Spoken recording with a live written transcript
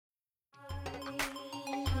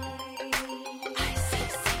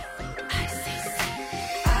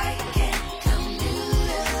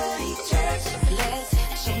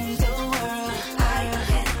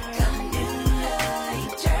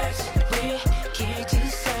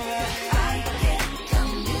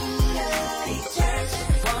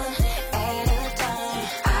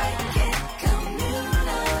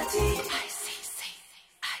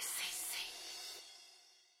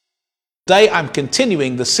Today I'm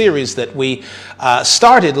continuing the series that we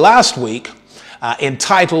started last week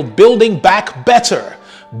entitled Building Back Better.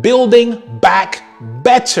 Building Back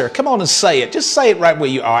Better. Come on and say it. Just say it right where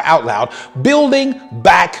you are out loud. Building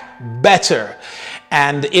Back Better.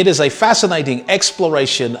 And it is a fascinating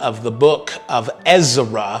exploration of the book of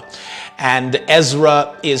Ezra. And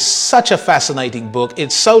Ezra is such a fascinating book.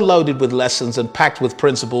 It's so loaded with lessons and packed with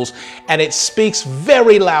principles. And it speaks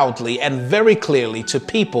very loudly and very clearly to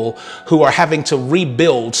people who are having to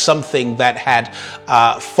rebuild something that had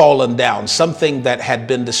fallen down, something that had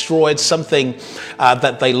been destroyed, something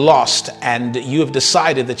that they lost. And you have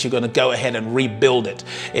decided that you're going to go ahead and rebuild it.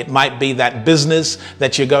 It might be that business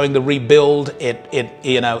that you're going to rebuild.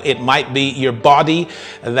 It might be your body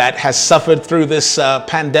that has suffered through this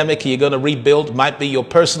pandemic. You're going to rebuild. Might be your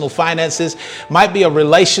personal finances. Might be a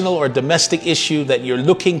relational or domestic issue that you're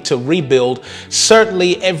looking to rebuild.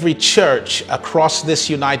 Certainly every church across this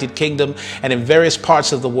United Kingdom and in various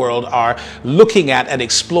parts of the world are looking at and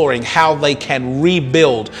exploring how they can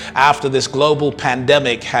rebuild after this global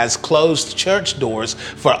pandemic has closed church doors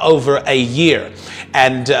for over a year.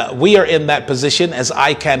 And we are in that position as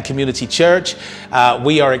ICANN Community Church.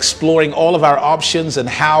 We are exploring all of our options and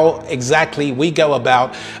how exactly we go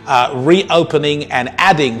about reopening and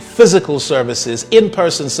adding physical services,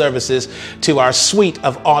 in-person services to our suite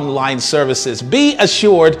of online services. Be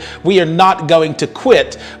assured we are not going to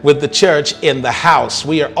quit with the church in the house.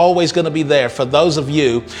 We are always going to be there for those of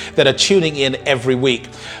you that are tuning in every week.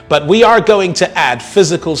 But we are going to add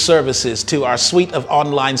physical services to our suite of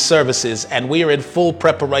online services, and we are in full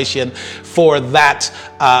preparation for that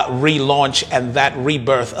relaunch and that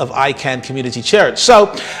rebirth of ICANN Community Church.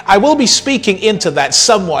 So I will be speaking into that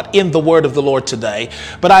somewhat in the word of the Lord today,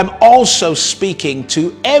 but I'm also speaking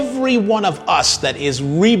to every one of us that is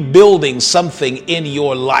rebuilding something in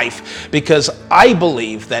your life, because I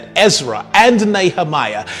believe that Ezra and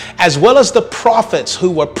Nehemiah, as well as the prophets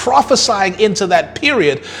who were prophesying into that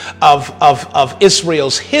period of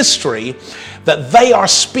Israel's history, that they are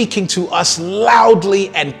speaking to us loudly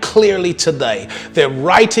and clearly today. Their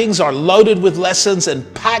writings are loaded with lessons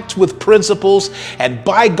and packed with principles, and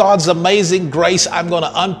by God's amazing grace, I'm going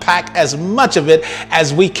to unpack as much of it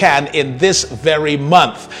as we can in this very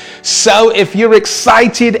month. So if you're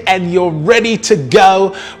excited and you're ready to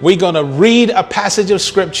go, we're going to read a passage of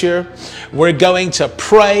scripture. We're going to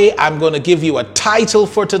pray. I'm going to give you a title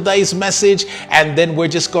for today's message, and then we're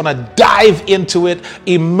just going to dive into it,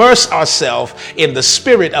 immerse ourselves in the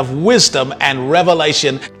spirit of wisdom and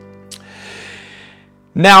revelation.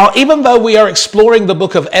 Now, even though we are exploring the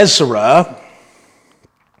book of Ezra,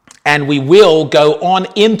 and we will go on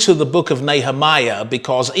into the book of Nehemiah,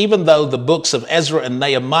 because even though the books of Ezra and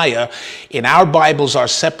Nehemiah in our Bibles are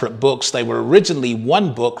separate books, they were originally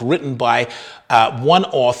one book written by one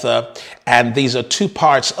author, and these are two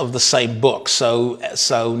parts of the same book. So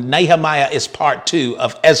Nehemiah is part 2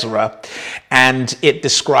 of Ezra, and it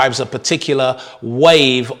describes a particular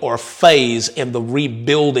wave or phase in the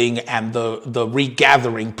rebuilding and the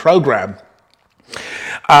regathering program.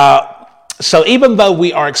 So even though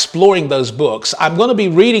we are exploring those books, I'm going to be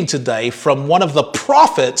reading today from one of the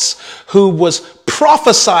prophets who was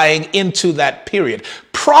prophesying into that period,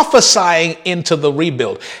 prophesying into the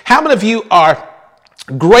rebuild. How many of you are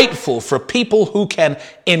grateful for people who can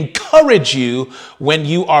encourage you when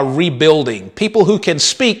you are rebuilding? People who can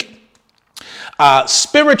speak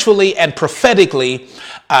spiritually and prophetically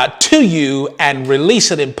to you and release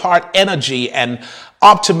and impart energy and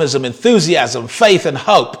optimism, enthusiasm, faith, and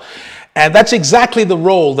hope. And that's exactly the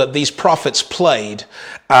role that these prophets played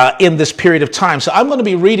in this period of time. So I'm going to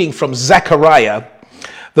be reading from Zechariah,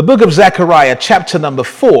 the book of Zechariah, chapter number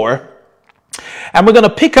 4. And we're going to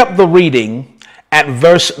pick up the reading at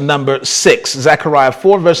verse number 6. Zechariah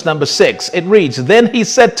 4, verse number 6. It reads, "Then he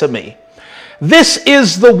said to me, this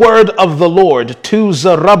is the word of the Lord to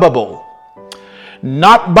Zerubbabel.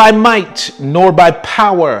 Not by might nor by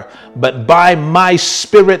power, but by my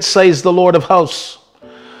spirit, says the Lord of hosts.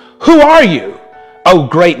 Who are you, O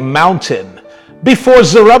great mountain? Before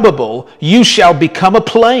Zerubbabel you shall become a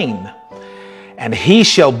plain, and he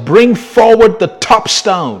shall bring forward the top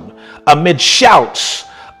stone amid shouts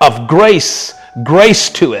of grace, grace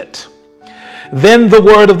to it. Then the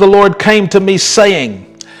word of the Lord came to me,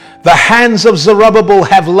 saying, the hands of Zerubbabel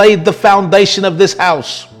have laid the foundation of this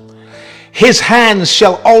house. His hands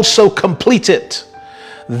shall also complete it.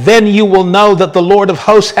 Then you will know that the Lord of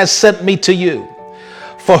hosts has sent me to you.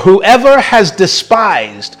 For whoever has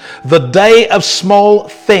despised the day of small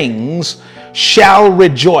things shall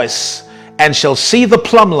rejoice and shall see the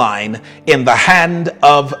plumb line in the hand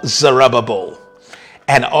of Zerubbabel."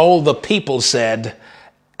 And all the people said,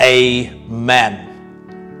 Amen.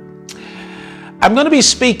 I'm going to be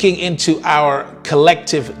speaking into our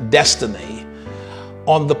collective destiny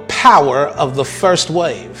on the power of the first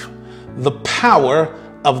wave. The power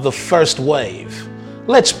of the first wave.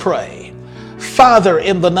 Let's pray. Father,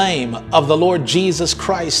 in the name of the Lord Jesus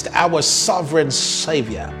Christ, our sovereign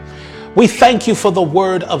Savior, we thank you for the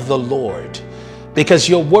word of the Lord, because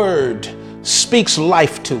your word speaks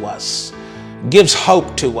life to us, gives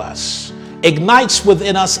hope to us, ignites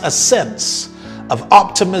within us a sense of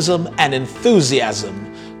optimism and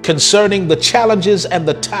enthusiasm concerning the challenges and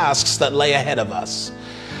the tasks that lay ahead of us.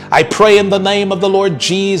 I pray in the name of the Lord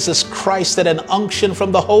Jesus Christ that an unction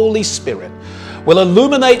from the Holy Spirit will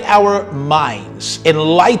illuminate our minds,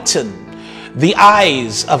 enlighten the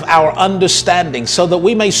eyes of our understanding, so that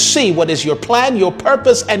we may see what is your plan, your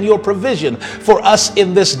purpose, and your provision for us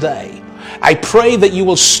in this day. I pray that you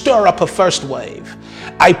will stir up a first wave.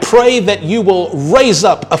 I pray that you will raise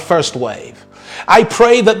up a first wave. I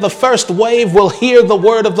pray that the first wave will hear the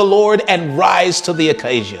word of the Lord and rise to the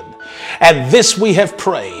occasion. And this we have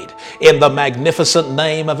prayed in the magnificent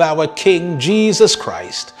name of our King Jesus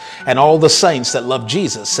Christ. And all the saints that love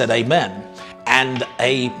Jesus said amen and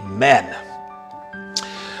amen.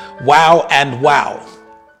 Wow and wow.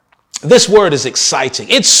 This word is exciting.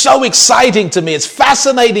 It's so exciting to me. It's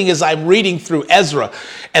fascinating as I'm reading through Ezra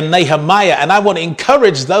and Nehemiah. And I want to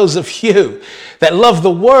encourage those of you that love the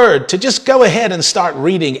word to just go ahead and start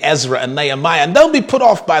reading Ezra and Nehemiah. And don't be put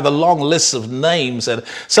off by the long lists of names and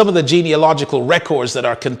some of the genealogical records that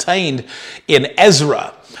are contained in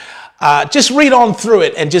Ezra. Just read on through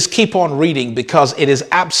it and just keep on reading, because it is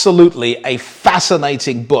absolutely a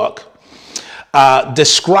fascinating book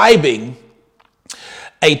describing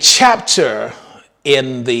a chapter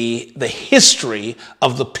in the history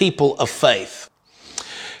of the people of faith.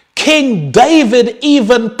 King David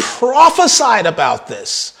even prophesied about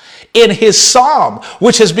this in his psalm,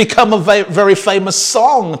 which has become a very famous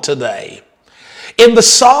song today. In the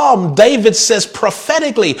psalm, David says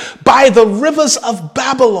prophetically, by the rivers of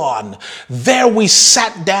Babylon, there we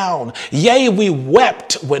sat down. Yea, we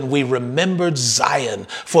wept when we remembered Zion,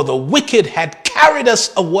 for the wicked had carried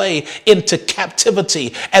us away into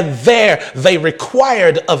captivity, and there they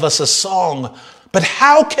required of us a song. But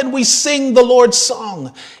how can we sing the Lord's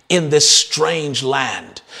song in this strange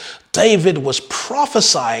land? David was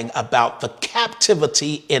prophesying about the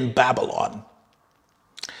captivity in Babylon.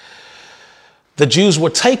 The Jews were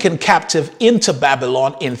taken captive into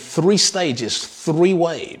Babylon in 3 stages, 3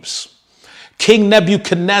 waves. King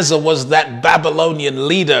Nebuchadnezzar was that Babylonian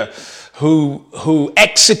leader who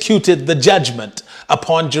executed the judgment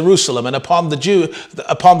upon Jerusalem and upon the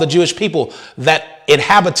Jewish people that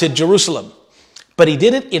inhabited Jerusalem. But he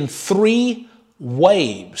did it in 3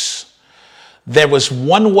 waves. There was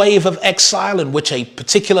 1 wave of exile in which a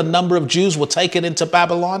particular number of Jews were taken into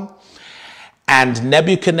Babylon, and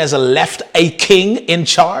Nebuchadnezzar left a king in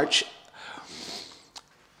charge.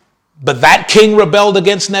 But that king rebelled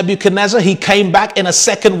against Nebuchadnezzar. He came back in a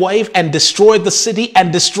 2nd wave and destroyed the city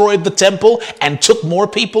and destroyed the temple and took more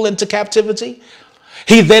people into captivity.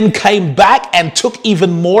 He then came back and took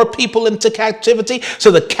even more people into captivity. So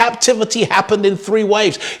the captivity happened in 3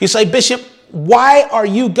 waves. You say, Bishop, why are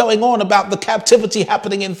you going on about the captivity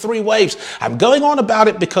happening in 3 waves? I'm going on about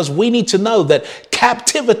it because we need to know that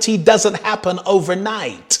captivity doesn't happen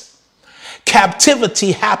overnight.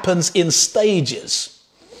 Captivity happens in stages.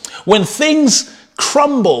 When things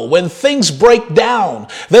crumble, when things break down,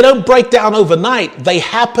 they don't break down overnight. They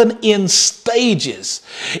happen in stages.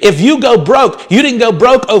 If you go broke, you didn't go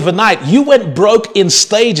broke overnight. You went broke in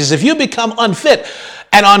stages. If you become unfit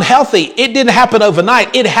and unhealthy, it didn't happen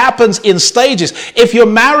overnight. It happens in stages. If your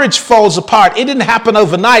marriage falls apart, it didn't happen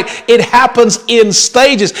overnight. It happens in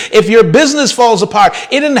stages. If your business falls apart,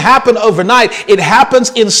 it didn't happen overnight. It happens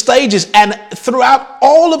in stages. And throughout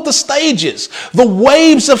all of the stages, the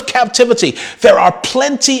waves of captivity, there are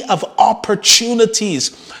plenty of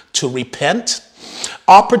opportunities to repent,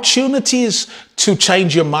 opportunities to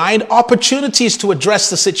change your mind, opportunities to address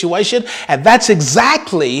the situation. And that's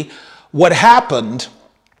exactly what happened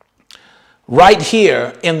right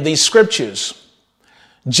here in these scriptures.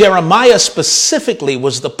 Jeremiah specifically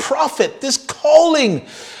was the prophet, this calling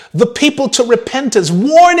the people to repentance,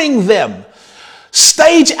 warning them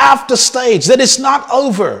stage after stage that it's not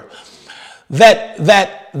over, that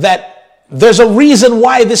there's a reason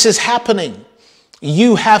why this is happening.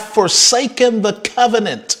 You have forsaken the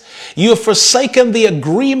covenant. You have forsaken the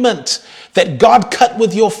agreement that God cut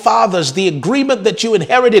with your fathers, the agreement that you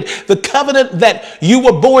inherited, the covenant that you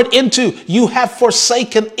were born into. You have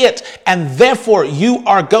forsaken it, and therefore you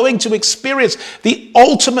are going to experience the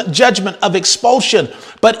ultimate judgment of expulsion.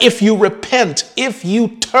 But if you repent, if you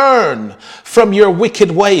turn from your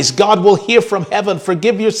wicked ways, God will hear from heaven,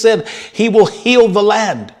 forgive your sin. He will heal the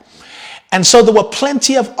land. And so there were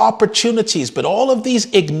plenty of opportunities, but all of these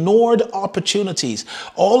ignored opportunities,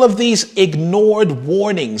 all of these ignored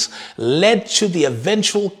warnings led to the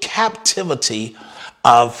eventual captivity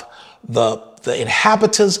of the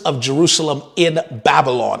inhabitants of Jerusalem in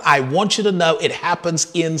Babylon. I want you to know it happens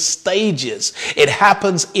in stages. It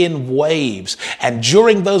happens in waves. And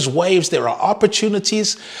during those waves, there are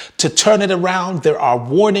opportunities to turn it around. There are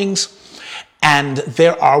warnings and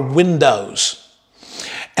there are windows.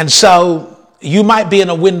 And so you might be in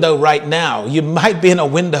a window right now. You might be in a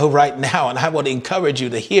window right now. And I want to encourage you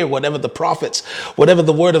to hear whatever the prophets, whatever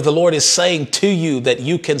the word of the Lord is saying to you, that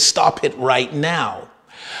you can stop it right now.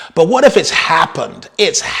 But what if it's happened?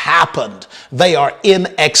 It's happened. They are in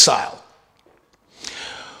exile.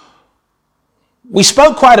 We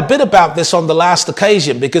spoke quite a bit about this on the last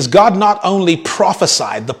occasion, because God not only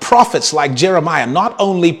prophesied, the prophets like Jeremiah not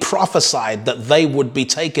only prophesied that they would be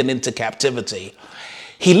taken into captivity,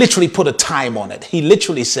 he literally put a time on it. He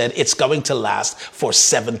literally said it's going to last for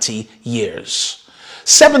 70 years.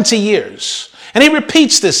 70 years. And he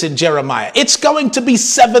repeats this in Jeremiah. It's going to be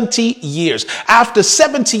 70 years. After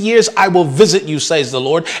 70 years, I will visit you, says the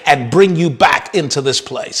Lord, and bring you back into this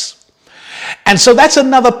place. And so that's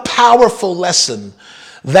another powerful lesson,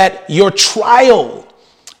 that your trial,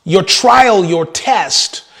 your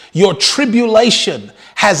test, your tribulation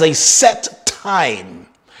has a set time.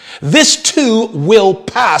 This too will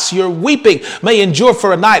pass. Your weeping may endure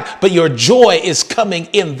for a night, but your joy is coming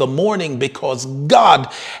in the morning, because God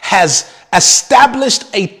has established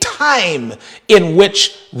a time in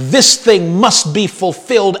which this thing must be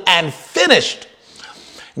fulfilled and finished.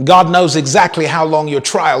 God knows exactly how long your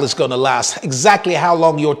trial is going to last, exactly how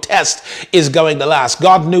long your test is going to last.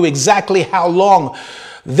 God knew exactly how long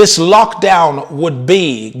this lockdown would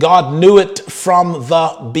be. God knew it from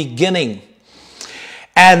the beginning.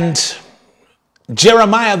 And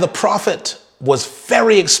Jeremiah the prophet was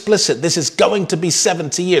very explicit. This is going to be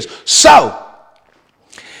 70 years. So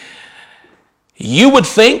you would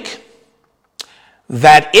think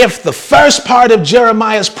that if the first part of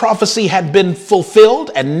Jeremiah's prophecy had been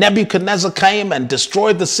fulfilled, and Nebuchadnezzar came and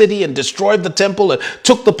destroyed the city and destroyed the temple and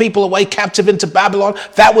took the people away captive into Babylon,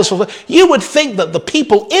 that was fulfilled. You would think that the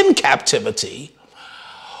people in captivity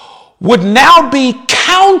would now be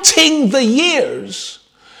counting the years,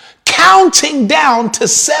 counting down to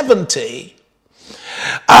 70,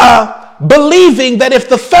 believing that if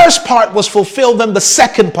the first part was fulfilled, then the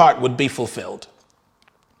second part would be fulfilled.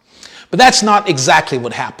 But that's not exactly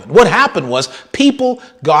what happened. What happened was people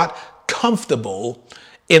got comfortable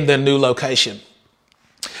in their new location.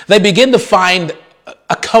 They begin to find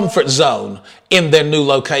a comfort zone in their new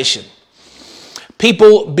location.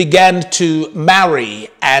 People began to marry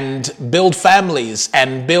and build families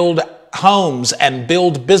and build homes and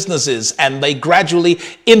build businesses, and they gradually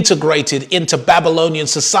integrated into Babylonian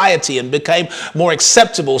society and became more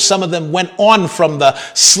acceptable. Some of them went on from the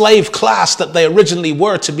slave class that they originally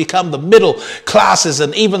were to become the middle classes,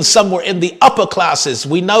 and even some were in the upper classes.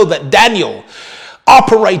 We know that Daniel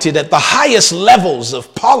operated at the highest levels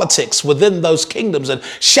of politics within those kingdoms, and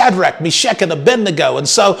Shadrach, Meshach, and Abednego. And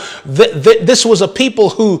so this was a people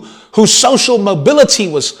whose social mobility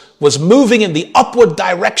was moving in the upward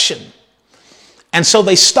direction. And so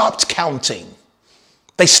they stopped counting.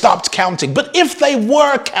 They stopped counting. But if they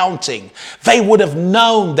were counting, they would have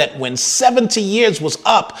known that when 70 years was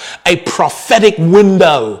up, a prophetic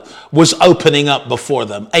window was opening up before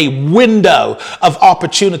them. A window of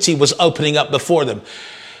opportunity was opening up before them.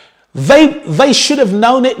 They should have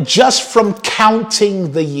known it just from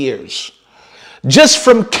counting the years. Just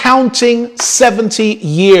from counting 70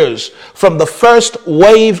 years from the first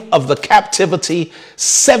wave of the captivity,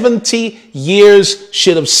 70 years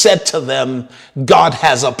should have said to them, God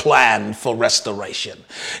has a plan for restoration.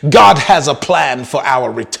 God has a plan for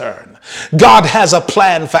our return. God has a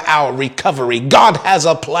plan for our recovery. God has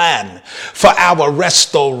a plan for our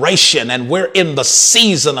restoration, and we're in the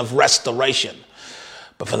season of restoration.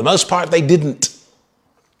 But for the most part, they didn't.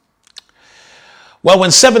 Well,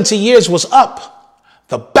 when 70 years was up,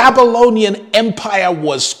 the Babylonian Empire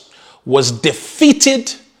was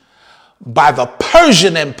defeated by the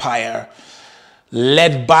Persian Empire,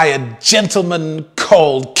 led by a gentleman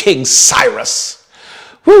called King Cyrus.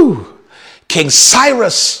 King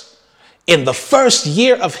Cyrus in the first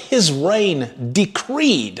year of his reign,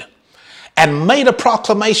 decreed and made a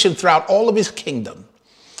proclamation throughout all of his kingdom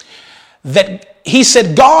that he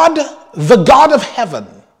said, God, the God of heaven,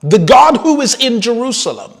 the God who is in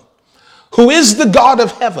Jerusalem, who is the God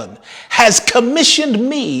of heaven, has commissioned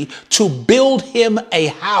me to build him a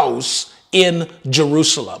house in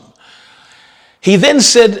Jerusalem. He then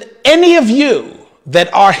said, any of you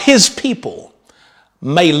that are his people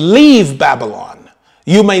may leave Babylon.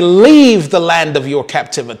 You may leave the land of your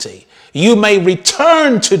captivity. You may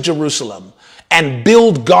return to Jerusalem and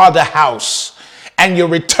build God a house. And you're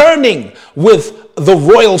returning with the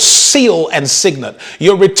royal seal and signet.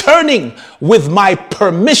 You're returning with my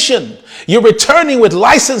permission. You're returning with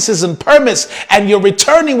licenses and permits, and you're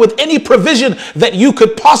returning with any provision that you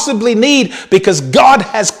could possibly need, because God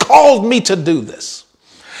has called me to do this.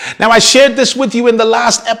 Now, I shared this with you in the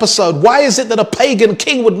last episode. Why is it that a pagan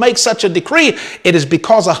king would make such a decree? It is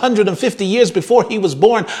because 150 years before he was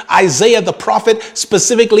born, Isaiah the prophet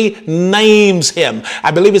specifically names him. I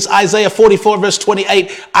believe it's Isaiah 44 verse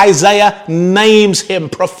 28. Isaiah names him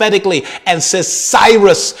prophetically and says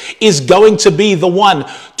Cyrus is going to be the one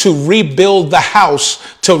to rebuild the house,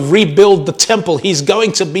 to rebuild the temple. He's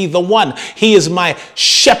going to be the one. He is my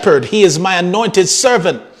shepherd. He is my anointed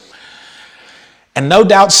servant. And no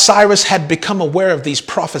doubt Cyrus had become aware of these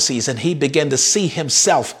prophecies, and he began to see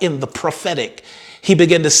himself in the prophetic. He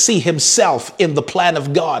began to see himself in the plan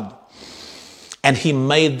of God. And he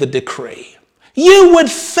made the decree. You would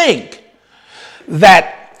think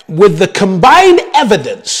that with the combined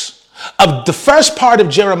evidence of the first part of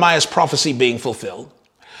Jeremiah's prophecy being fulfilled,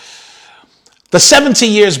 the 70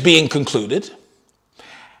 years being concluded,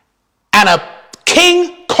 and a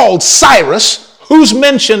king called Cyrus, who's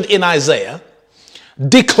mentioned in Isaiah,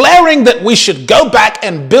 declaring that we should go back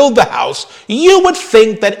and build the house, you would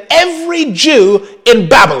think that every Jew in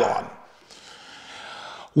Babylon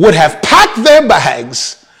would have packed their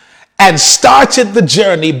bags and started the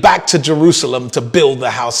journey back to Jerusalem to build the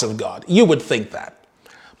house of God. You would think that.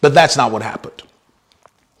 But that's not what happened.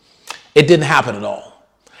 It didn't happen at all.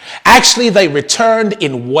 Actually, they returned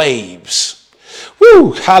in waves.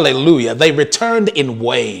 Woo, hallelujah. They returned in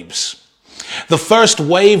waves. The first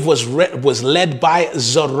wave was led by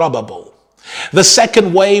Zerubbabel. The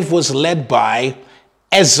second wave was led by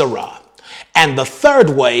Ezra. And the third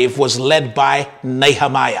wave was led by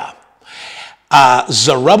Nehemiah.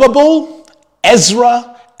 Zerubbabel,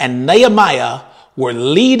 Ezra, and Nehemiah were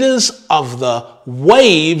leaders of the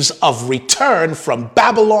waves of return from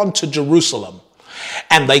Babylon to Jerusalem.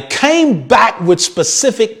 And they came back with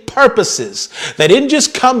specific purposes. They didn't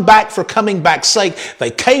just come back for coming back's sake.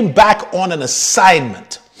 They came back on an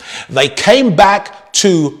assignment. They came back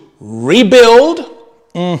to rebuild.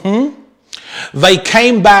 They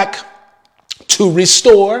came back to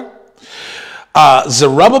restore.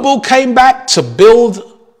 Zerubbabel came back to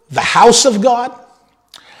build the house of God.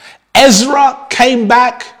 Ezra came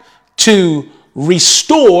back to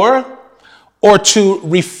restore or to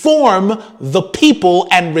reform the people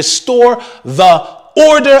and restore the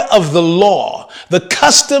order of the law, the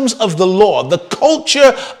customs of the law, the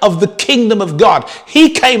culture of the kingdom of God.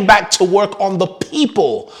 He came back to work on the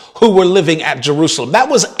people who were living at Jerusalem. That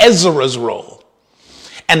was Ezra's role.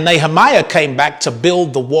 And Nehemiah came back to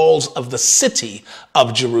build the walls of the city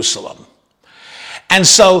of Jerusalem. And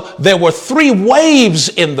so there were three waves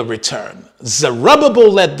in the return.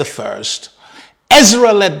 Zerubbabel led the first,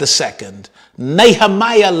 Ezra led the second,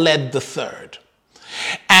 Nehemiah led the third.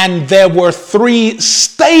 And there were three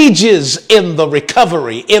stages in the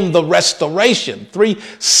recovery, in the restoration, three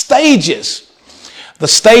stages. The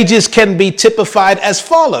stages can be typified as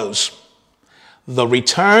follows: the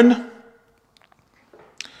return,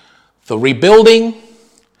 the rebuilding,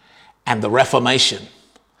 and the reformation.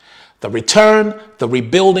 The return, the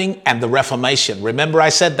rebuilding, and the reformation. Remember I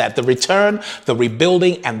said that. The return, the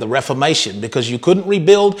rebuilding, and the reformation. Because you couldn't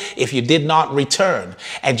rebuild if you did not return.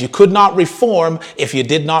 And you could not reform if you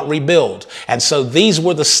did not rebuild. And so these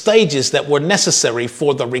were the stages that were necessary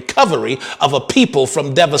for the recovery of a people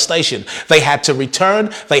from devastation. They had to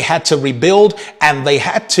return, they had to rebuild, and they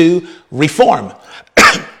had to reform.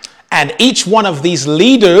 And each one of these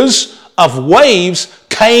leaders of waves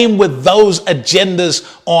came with those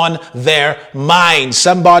agendas on their minds.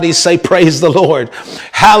 Somebody say, praise the Lord.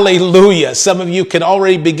 Hallelujah. Some of you can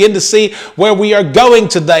already begin to see where we are going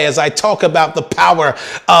today as I talk about the power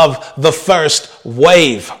of the first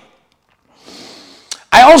wave.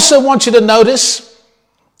 I also want you to notice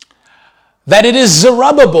that it is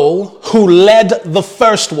Zerubbabel who led the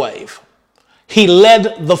first wave. He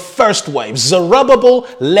led the first wave. Zerubbabel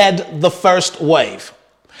led the first wave.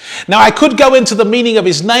 Now, I could go into the meaning of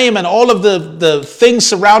his name and all of the things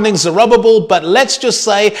surrounding Zerubbabel, but let's just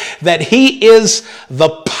say that he is the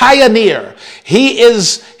pioneer. He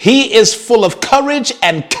is full of courage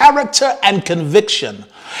and character and conviction.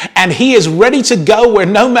 And he is ready to go where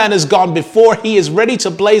no man has gone before. He is ready to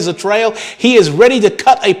blaze a trail. He is ready to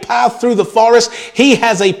cut a path through the forest. He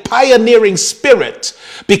has a pioneering spirit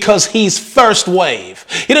because he's first wave.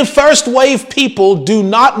 You know, first wave people do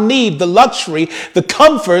not need the luxury, the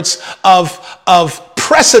comforts of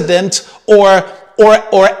precedent or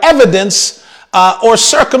evidence or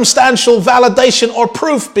circumstantial validation or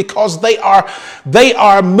proof, because they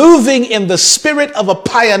are moving in the spirit of a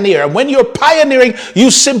pioneer. And when you're pioneering, you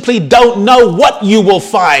simply don't know what you will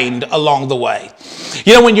find along the way.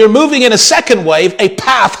 You know, when you're moving in a second wave, a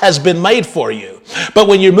path has been made for you. But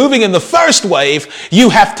when you're moving in the first wave, you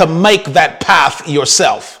have to make that path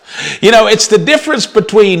yourself. You know, it's the difference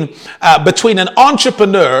between an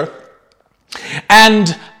entrepreneur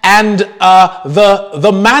and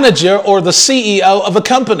the manager or the CEO of a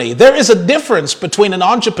company. There is a difference between an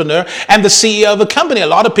entrepreneur and the CEO of a company. A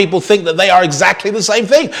lot of people think that they are exactly the same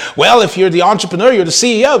thing. Well, if you're the entrepreneur, you're the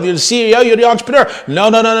CEO. If you're the CEO, you're the entrepreneur.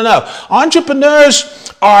 No.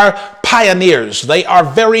 Entrepreneurs are pioneers. They are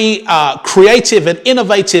very creative and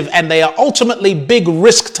innovative, and they are ultimately big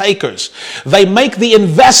risk takers. They make the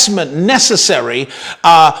investment necessary,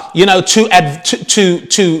 to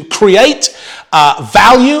create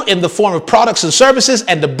value in the form of products and services,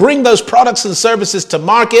 and to bring those products and services to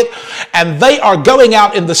market. And they are going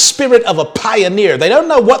out in the spirit of a pioneer. They don't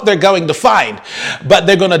know what they're going to find, but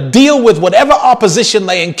they're going to deal with whatever opposition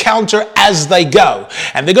they encounter as they go.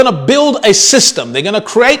 And they're going to build a system. They're going to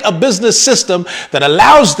create a business system that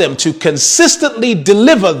allows them to consistently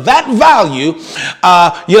deliver that value,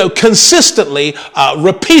 consistently,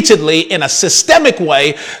 repeatedly, in a systemic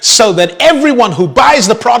way, so that everyone who buys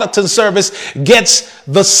the product and service gets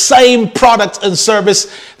the same product and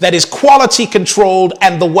service that is quality controlled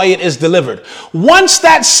and the way it is delivered. Once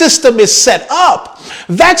that system is set up,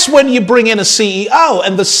 that's when you bring in a CEO,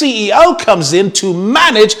 and the CEO comes in to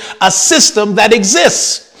manage a system that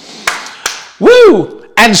exists. Woo!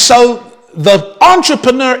 And so the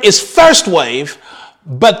entrepreneur is first wave,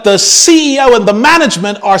 but the CEO and the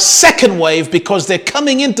management are second wave, because they're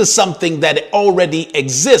coming into something that already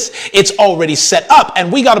exists. It's already set up.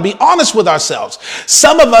 And we got to be honest with ourselves.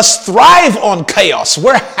 Some of us thrive on chaos.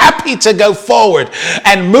 We're happy to go forward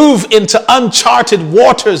and move into uncharted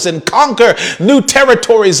waters and conquer new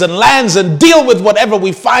territories and lands and deal with whatever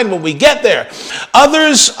we find when we get there.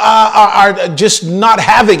 Others are just not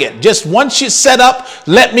having it. Just once you set up,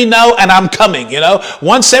 let me know and I'm coming.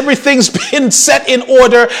 Once everything's been set in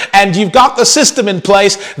order and you've got the system in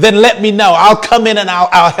place, then let me know. I'll come in and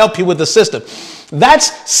I'll help you with the system.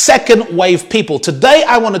 That's second wave people. Today,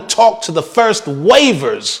 I want to talk to the first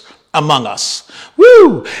wavers among us.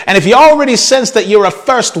 Woo! And if you already sense that you're a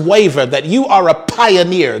first waver, that you are a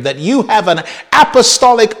pioneer, that you have an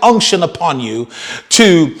apostolic unction upon you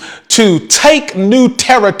to take new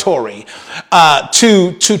territory,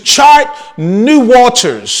 to chart new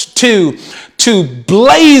waters, to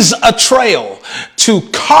blaze a trail, to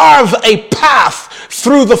carve a path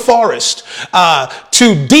through the forest,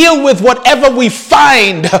 to deal with whatever we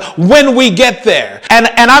find when we get there. And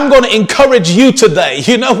I'm going to encourage you today.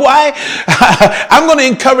 You know why? I'm going to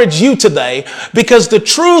encourage you today because the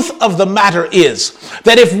truth of the matter is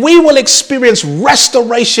that if we will experience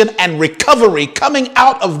restoration and recovery coming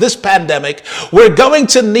out of this pandemic, we're going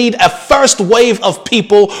to need a first wave of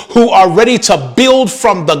people who are ready to build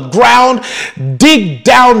from the ground, dig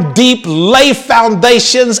down deep, lay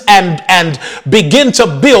foundations, and begin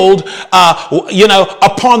to build,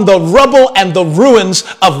 upon the rubble and the ruins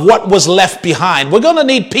of what was left behind. We're going to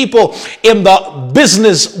need people in the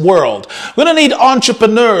business world. We're going to need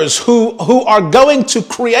entrepreneurs who are going to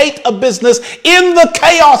create a business in the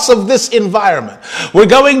chaos of this environment. We're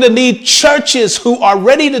going to need churches who are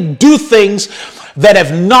ready to do things that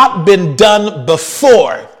have not been done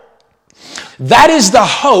before. That is the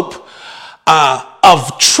hope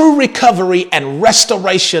of true recovery and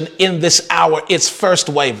restoration in this hour. It's first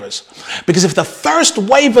wavers. Because if the first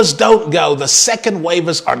wavers don't go, the second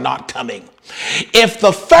wavers are not coming. If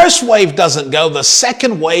the first wave doesn't go, the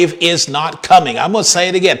second wave is not coming. I'm going to say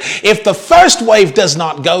it again. If the first wave does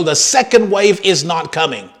not go, the second wave is not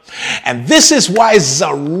coming. And this is why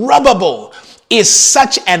Zerubbabel is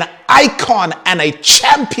such an icon and a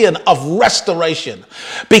champion of restoration,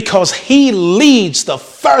 because he leads the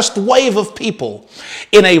first wave of people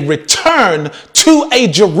in a return to a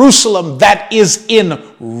Jerusalem that is in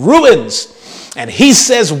ruins. And he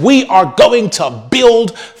says, we are going to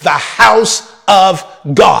build the house of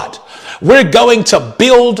God. We're going to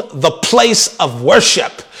build the place of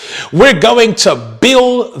worship. We're going to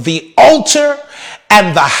build the altar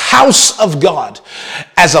and the house of God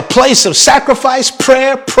as a place of sacrifice,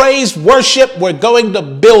 prayer, praise, worship. We're going to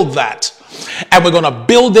build that, and we're going to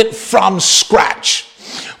build it from scratch.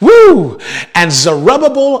 Woo! And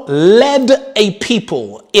Zerubbabel led a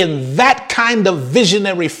people in that kind of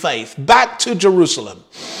visionary faith back to Jerusalem.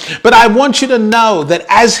 But I want you to know that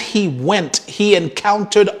as he went, he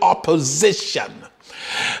encountered opposition.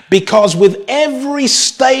 Because with every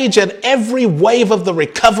stage and every wave of the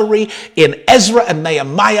recovery in Ezra and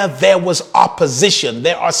Nehemiah, there was opposition.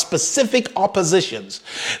 There are specific oppositions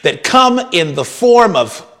that come in the form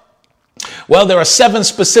of, well, there are 7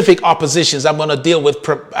 specific oppositions I'm going to deal with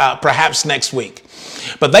perhaps next week.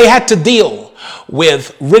 But they had to deal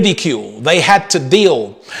with ridicule. They had to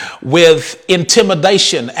deal with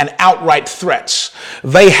intimidation and outright threats.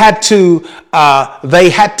 They had to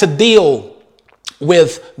deal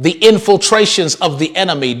with the infiltrations of the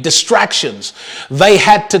enemy, distractions. They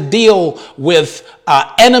had to deal with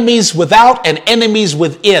enemies without and enemies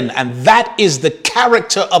within. And that is the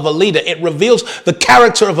character of a leader. It reveals the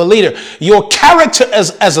character of a leader. Your character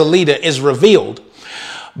as a leader is revealed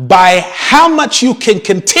by how much you can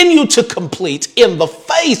continue to complete in the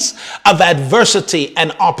face of adversity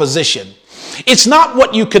and opposition. It's not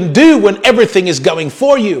what you can do when everything is going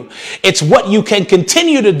for you. It's what you can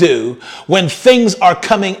continue to do when things are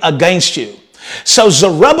coming against you. So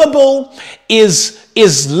Zerubbabel is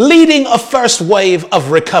leading a first wave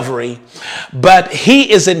of recovery, but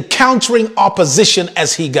he is encountering opposition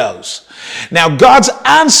as he goes. Now, God's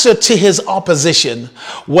answer to his opposition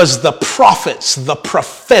was the prophets, the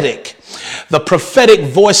prophetic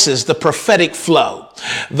voices, the prophetic flow.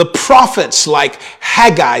 The prophets like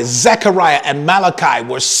Haggai, Zechariah, and Malachi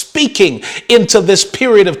were speaking into this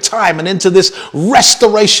period of time and into this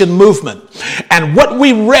restoration movement. And what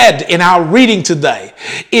we read in our reading today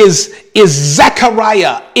is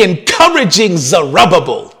Zechariah encouraging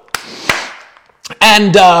Zerubbabel.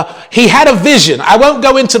 And he had a vision. I won't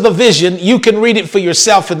go into the vision. You can read it for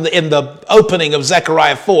yourself in the opening of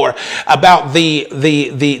Zechariah 4 about the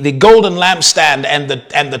golden lampstand and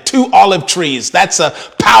the 2 olive trees. That's a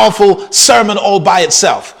powerful sermon all by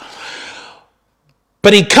itself.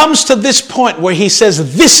 But he comes to this point where he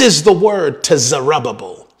says, this is the word to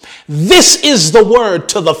Zerubbabel. This is the word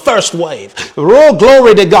to the first wave. Oh,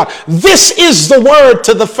 glory to God. This is the word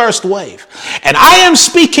to the first wave. And I am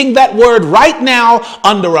speaking that word right now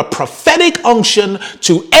under a prophetic unction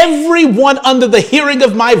to everyone under the hearing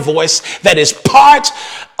of my voice that is part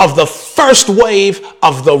of the first wave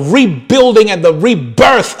of the rebuilding and the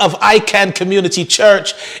rebirth of ICANN Community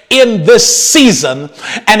Church in this season,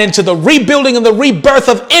 and into the rebuilding and the rebirth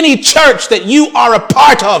of any church that you are a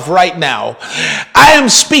part of right now. I am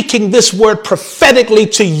speaking this word prophetically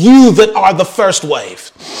to you that are the first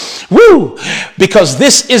wave. Woo! Because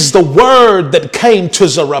this is the word that came to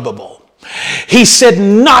Zerubbabel. He said,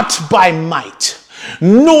 not by might,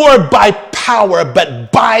 nor by power,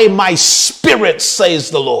 but by my spirit, says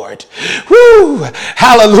the Lord. Woo!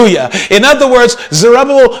 Hallelujah. In other words,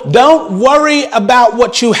 Zerubbabel, don't worry about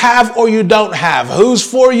what you have or you don't have. Who's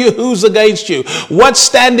for you? Who's against you? What's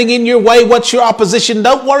standing in your way? What's your opposition?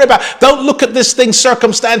 Don't worry about it. Don't look at this thing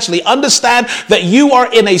circumstantially. Understand that you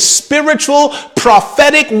are in a spiritual,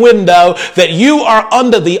 prophetic window, that you are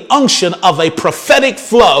under the unction of a prophetic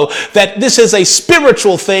flow, that this is a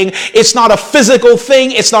spiritual thing. It's not a physical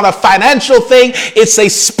thing. It's not a financial thing. It's a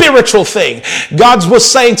spiritual thing. God was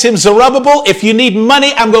saying to him, Zerubbabel, if you need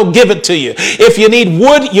money, I'm going to give it to you. If you need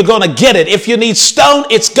wood, you're going to get it. If you need stone,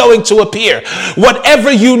 it's going to appear.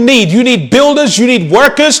 Whatever you need builders, you need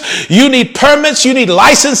workers, you need permits, you need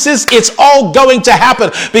licenses, it's all going to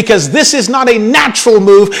happen, because this is not a natural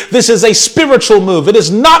move. This is a spiritual move. It is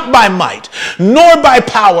not by might, nor by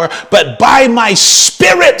power, but by my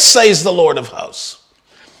spirit, says the Lord of hosts.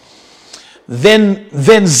 Then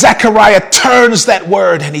Zechariah turns that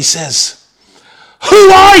word and he says, who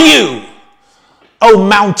are you, O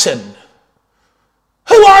mountain?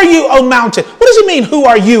 Who are you, O mountain? What does he mean, who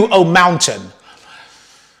are you, O mountain?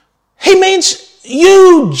 He means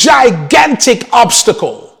you gigantic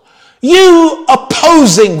obstacle, you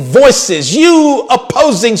opposing voices, you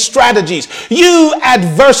opposing strategies, you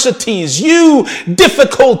adversities, you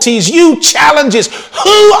difficulties, you challenges.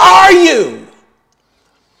 Who are you?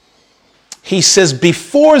 He says,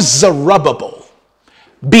 before Zerubbabel,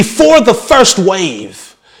 before the first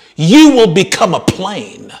wave, you will become a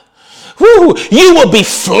plain. Woo, you will be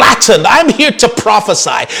flattened. I'm here to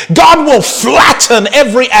prophesy. God will flatten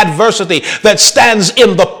every adversity that stands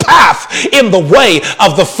in the path, in the way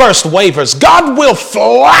of the first wavers. God will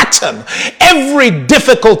flatten every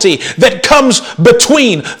difficulty that comes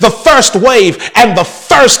between the first wave and the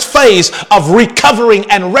first phase of recovering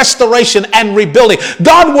and restoration and rebuilding.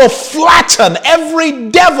 God will flatten every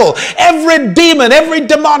devil, every demon, every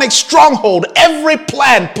demonic stronghold, every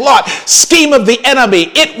plan, plot, scheme of the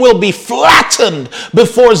enemy. It will be flattened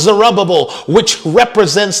before Zerubbabel, which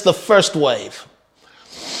represents the first wave.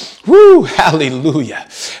 Woo, hallelujah,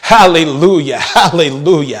 hallelujah,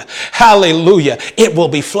 hallelujah, hallelujah. It will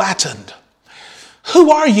be flattened.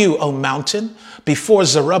 Who are you, O mountain? Before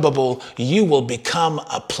Zerubbabel, you will become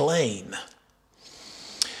a plain.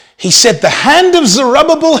 He said, the hand of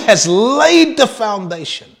Zerubbabel has laid the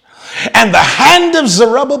foundation, and the hand of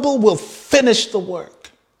Zerubbabel will finish the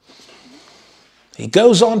work. He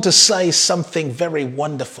goes on to say something very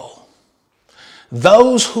wonderful.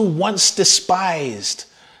 Those who once despised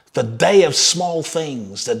the day of small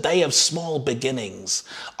things, the day of small beginnings,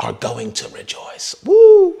 are going to rejoice.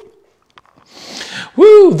 Woo!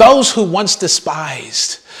 Woo! Those who once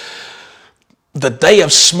despised the day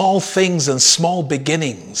of small things and small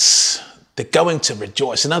beginnings, they're going to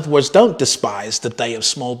rejoice. In other words, don't despise the day of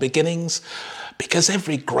small beginnings, because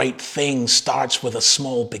every great thing starts with a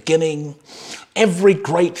small beginning. Every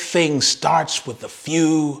great thing starts with the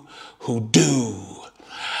few who do.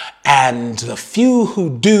 And the few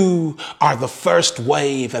who do are the first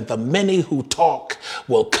wave, and the many who talk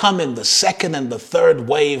will come in the second and the third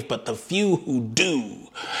wave. But the few who do,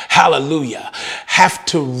 hallelujah, have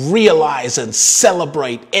to realize and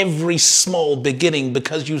celebrate every small beginning,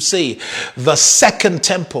 because you see, the second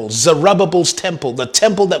temple, Zerubbabel's temple, the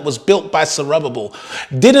temple that was built by Zerubbabel,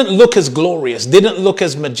 didn't look as glorious, didn't look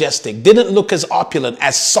as majestic, didn't look as opulent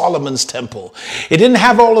as Solomon's temple. It didn't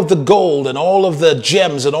have all of the gold and all of the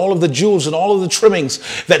gems and all of the jewels and all of the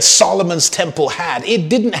trimmings that Solomon's temple had. It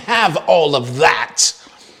didn't have all of that.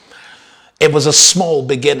 It was a small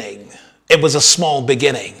beginning. It was a small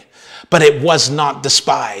beginning, but it was not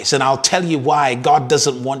despised. And I'll tell you why God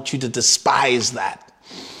doesn't want you to despise that.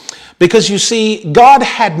 Because you see, God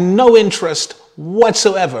had no interest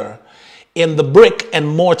whatsoever in the brick and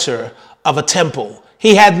mortar of a temple.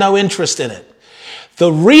 He had no interest in it.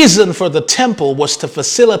 The reason for the temple was to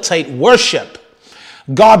facilitate worship.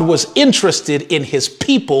 God was interested in his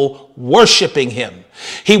people worshiping him.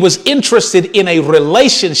 He was interested in a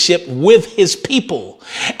relationship with his people.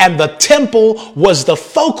 And the temple was the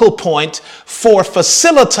focal point for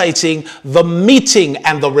facilitating the meeting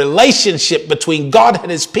and the relationship between God and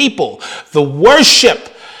his people. The worship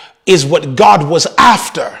is what God was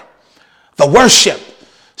after. The worship.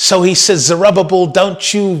 So he says, Zerubbabel,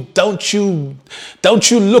 don't you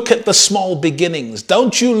look at the small beginnings.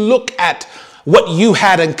 Don't you look at what you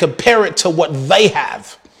had and compare it to what they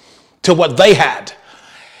have, to what they had.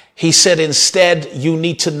 He said, instead, you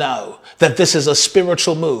need to know that this is a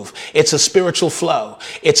spiritual move. It's a spiritual flow.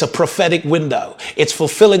 It's a prophetic window. It's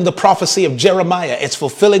fulfilling the prophecy of Jeremiah. It's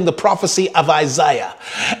fulfilling the prophecy of Isaiah.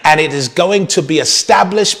 And it is going to be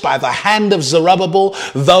established by the hand of Zerubbabel,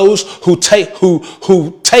 those who take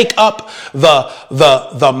up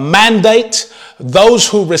the mandate, those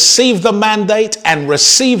who receive the mandate and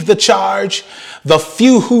receive the charge, the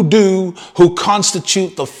few who do, who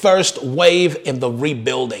constitute the first wave in the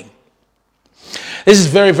rebuilding. This is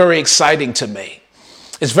very, very exciting to me.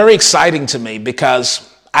 It's very exciting to me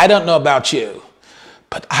because I don't know about you,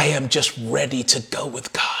 but I am just ready to go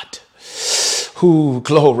with God. Ooh,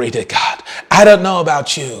 glory to God. I don't know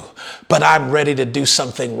about you, but I'm ready to do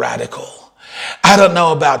something radical. I don't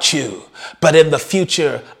know about you, but in the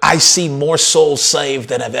future, I see more souls saved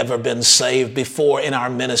than have ever been saved before in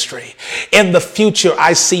our ministry. In the future,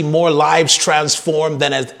 I see more lives transformed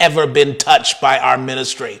than has ever been touched by our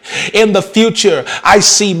ministry. In the future, I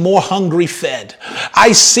see more hungry fed.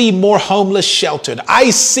 I see more homeless sheltered.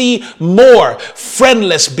 I see more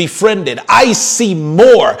friendless befriended. I see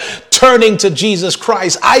more turning to Jesus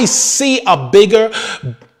Christ. I see a bigger,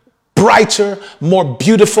 brighter, more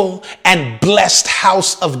beautiful and blessed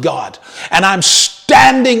house of God. And I'm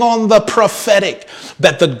standing on the prophetic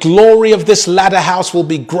that the glory of this latter house will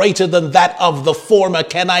be greater than that of the former.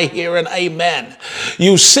 Can I hear an amen?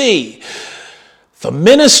 You see, the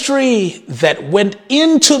ministry that went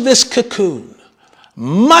into this cocoon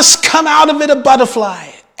must come out of it a butterfly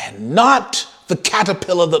and not the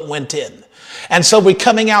caterpillar that went in. And so we're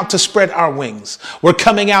coming out to spread our wings. We're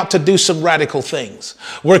coming out to do some radical things.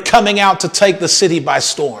 We're coming out to take the city by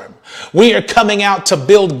storm. We are coming out to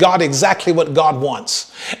build God exactly what God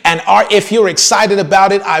wants. And if you're excited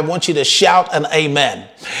about it, I want you to shout an amen.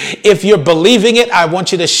 If you're believing it, I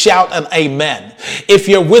want you to shout an amen. If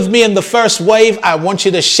you're with me in the first wave, I want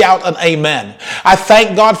you to shout an amen. I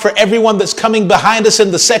thank God for everyone that's coming behind us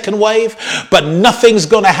in the second wave, but nothing's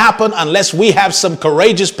going to happen unless we have some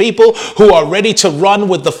courageous people who are ready to run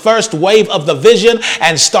with the first wave of the vision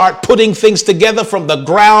and start putting things together from the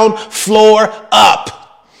ground floor up.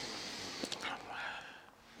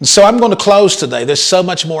 So I'm going to close today. There's so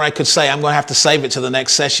much more I could say. I'm going to have to save it to the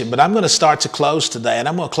next session, but I'm going to start to close today, and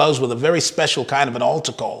I'm going to close with a very special kind of an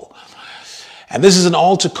altar call. And this is an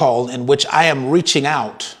altar call in which I am reaching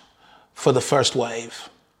out for the first wave.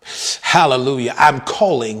 Hallelujah. I'm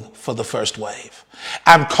calling for the first wave.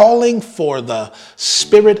 I'm calling for the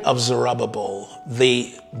spirit of Zerubbabel,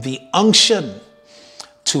 the unction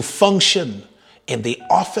to function in the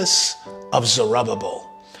office of Zerubbabel.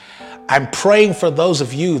 I'm praying for those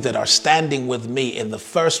of you that are standing with me in the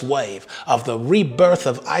first wave of the rebirth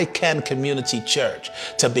of ICANN Community Church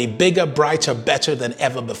to be bigger, brighter, better than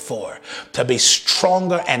ever before, to be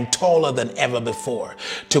stronger and taller than ever before,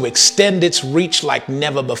 to extend its reach like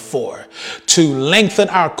never before, to lengthen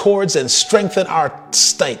our cords and strengthen our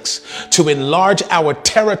stakes, to enlarge our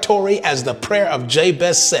territory as the prayer of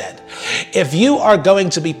Jabez said. If you are going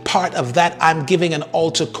to be part of that, I'm giving an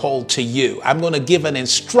altar call to you. I'm going to give an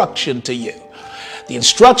instruction to you. The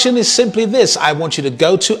instruction is simply this. I want you to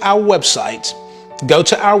go to our website. Go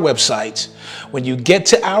to our website. When you get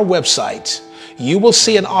to our website, you will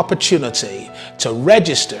see an opportunity to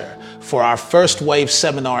register for our first wave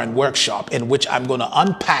seminar and workshop, in which I'm going to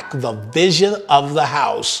unpack the vision of the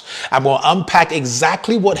house. I'm going to unpack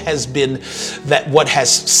exactly what has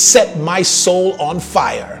set my soul on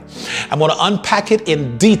fire. I'm going to unpack it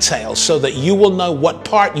in detail so that you will know what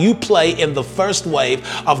part you play in the first wave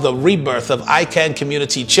of the rebirth of ICANN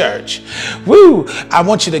Community Church. Woo! I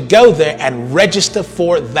want you to go there and register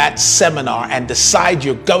for that seminar and decide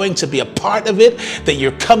you're going to be a part of it, that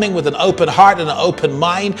you're coming with an open heart and an open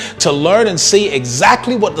mind to learn and see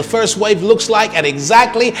exactly what the first wave looks like and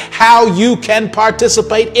exactly how you can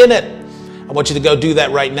participate in it. I want you to go do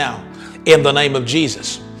that right now in the name of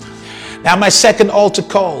Jesus. Now, my second altar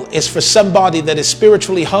call is for somebody that is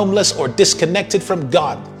spiritually homeless or disconnected from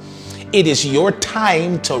God. It is your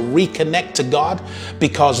time to reconnect to God,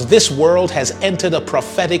 because this world has entered a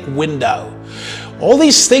prophetic window. All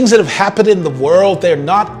these things that have happened in the world, they're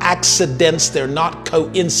not accidents, they're not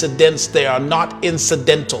coincidence, they are not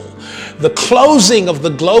incidental. The closing of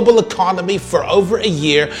the global economy for over a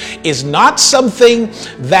year is not something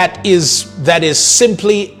that is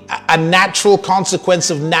simply a natural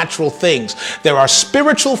consequence of natural things. There are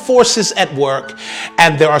spiritual forces at work,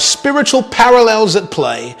 and there are spiritual parallels at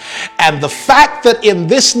play. And the fact that in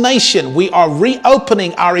this nation we are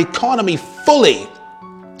reopening our economy fully,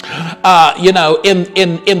 in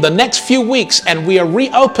the next few weeks, and we are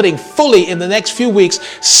reopening fully in the next few weeks,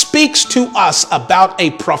 speaks to us about a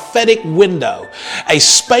prophetic window, a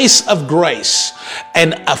space of grace,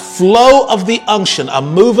 and a flow of the unction, a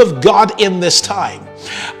move of God in this time.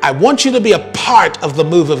 I want you to be a part of the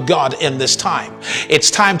move of God in this time. It's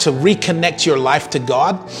time to reconnect your life to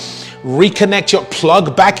God. Reconnect your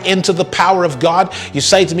plug back into the power of God. You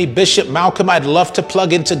say to me, Bishop Malcolm, I'd love to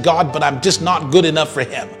plug into God, but I'm just not good enough for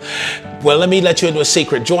him. Well, let me let you into a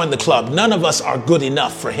secret. Join the club. None of us are good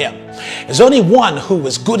enough for him. There's only one who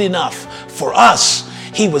was good enough for us.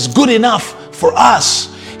 He was good enough for us.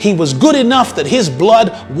 He was good enough that his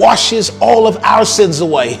blood washes all of our sins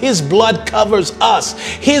away. His blood covers us.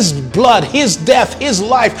 His blood, his death, his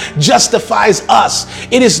life justifies us.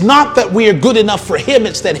 It is not that we are good enough for him.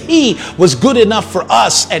 It's that he was good enough for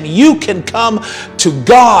us. And you can come to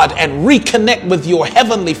God and reconnect with your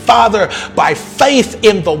heavenly Father by faith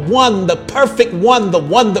in the one, the perfect one, the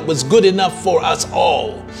one that was good enough for us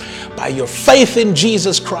all. By your faith in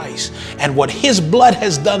Jesus Christ and what his blood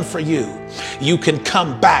has done for you, you can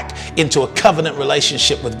come back into a covenant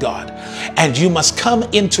relationship with God. And you must come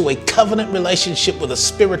into a covenant relationship with a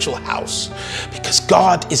spiritual house, because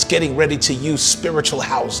God is getting ready to use spiritual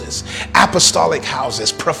houses, apostolic houses,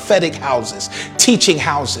 prophetic houses, teaching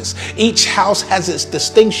houses. Each house has its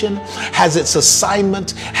distinction, has its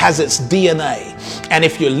assignment, has its DNA. And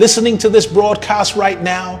if you're listening to this broadcast right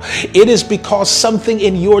now, it is because something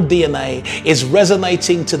in your DNA is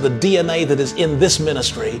resonating to the DNA that is in this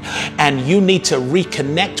ministry. And you need to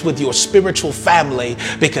reconnect with your spiritual family,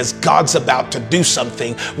 because God's about to do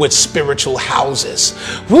something with spiritual houses.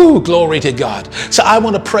 Woo, glory to God. So I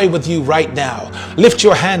want to pray with you right now. Lift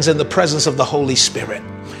your hands in the presence of the Holy Spirit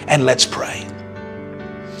and let's pray.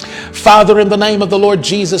 Father, in the name of the Lord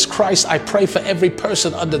Jesus Christ, I pray for every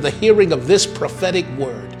person under the hearing of this prophetic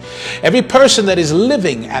word. Every person that is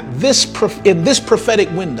living in this prophetic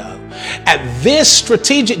window, at this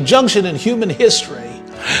strategic junction in human history,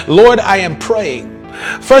 Lord, I am praying,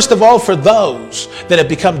 first of all, for those that have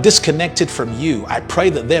become disconnected from you. I pray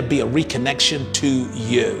that there be a reconnection to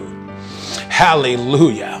you.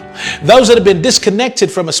 Hallelujah. Those that have been disconnected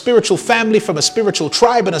from a spiritual family, from a spiritual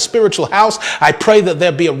tribe and a spiritual house, I pray that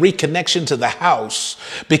there be a reconnection to the house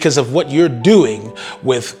because of what you're doing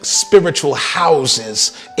with spiritual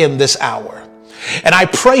houses in this hour. And I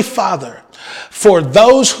pray, Father, for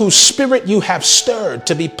those whose spirit you have stirred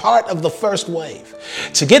to be part of the first wave,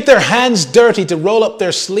 to get their hands dirty, to roll up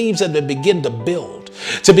their sleeves and to begin to build,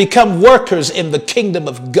 to become workers in the kingdom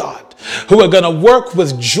of God, who are going to work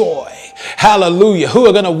with joy. Hallelujah. Who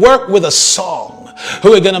are going to work with a song,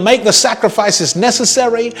 who are going to make the sacrifices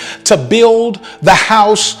necessary to build the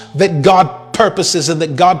house that God purposes and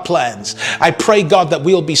that God plans. I pray, God, that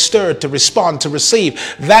we'll be stirred to respond, to receive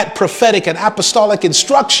that prophetic and apostolic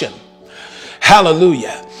instruction.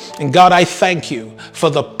 Hallelujah. And God, I thank you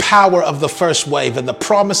for the power of the first wave and the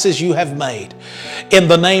promises you have made in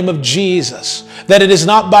the name of Jesus, that it is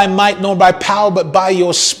not by might nor by power, but by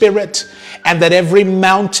your Spirit, and that every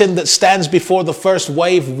mountain that stands before the first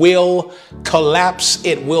wave will collapse.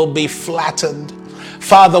 It will be flattened.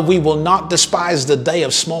 Father, we will not despise the day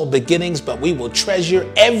of small beginnings, but we will treasure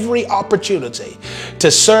every opportunity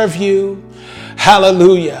to serve you.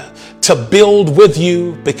 Hallelujah. To build with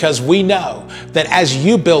you, because we know that as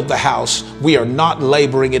you build the house, we are not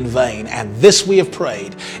laboring in vain. And this we have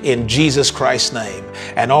prayed in Jesus Christ's name.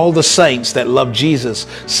 And all the saints that love Jesus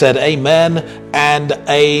said amen and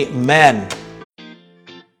amen.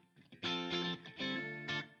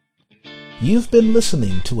 You've been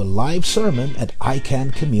listening to a live sermon at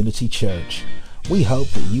ICANN Community Church. We hope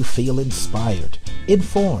that you feel inspired,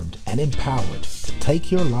 informed, and empowered to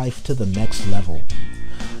take your life to the next level.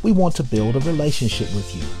 We want to build a relationship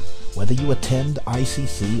with you, whether you attend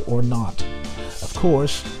ICC or not. Of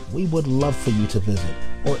course, we would love for you to visit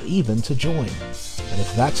or even to join. But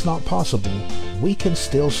if that's not possible, we can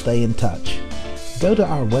still stay in touch. Go to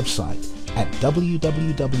our website at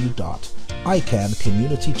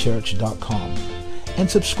www.icanncommunitychurch.com and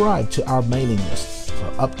subscribe to our mailing list for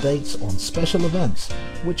updates on special events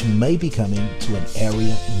which may be coming to an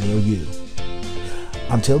area near you.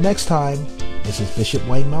 Until next time, this is Bishop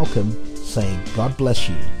Wayne Malcolm saying God bless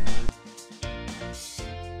you.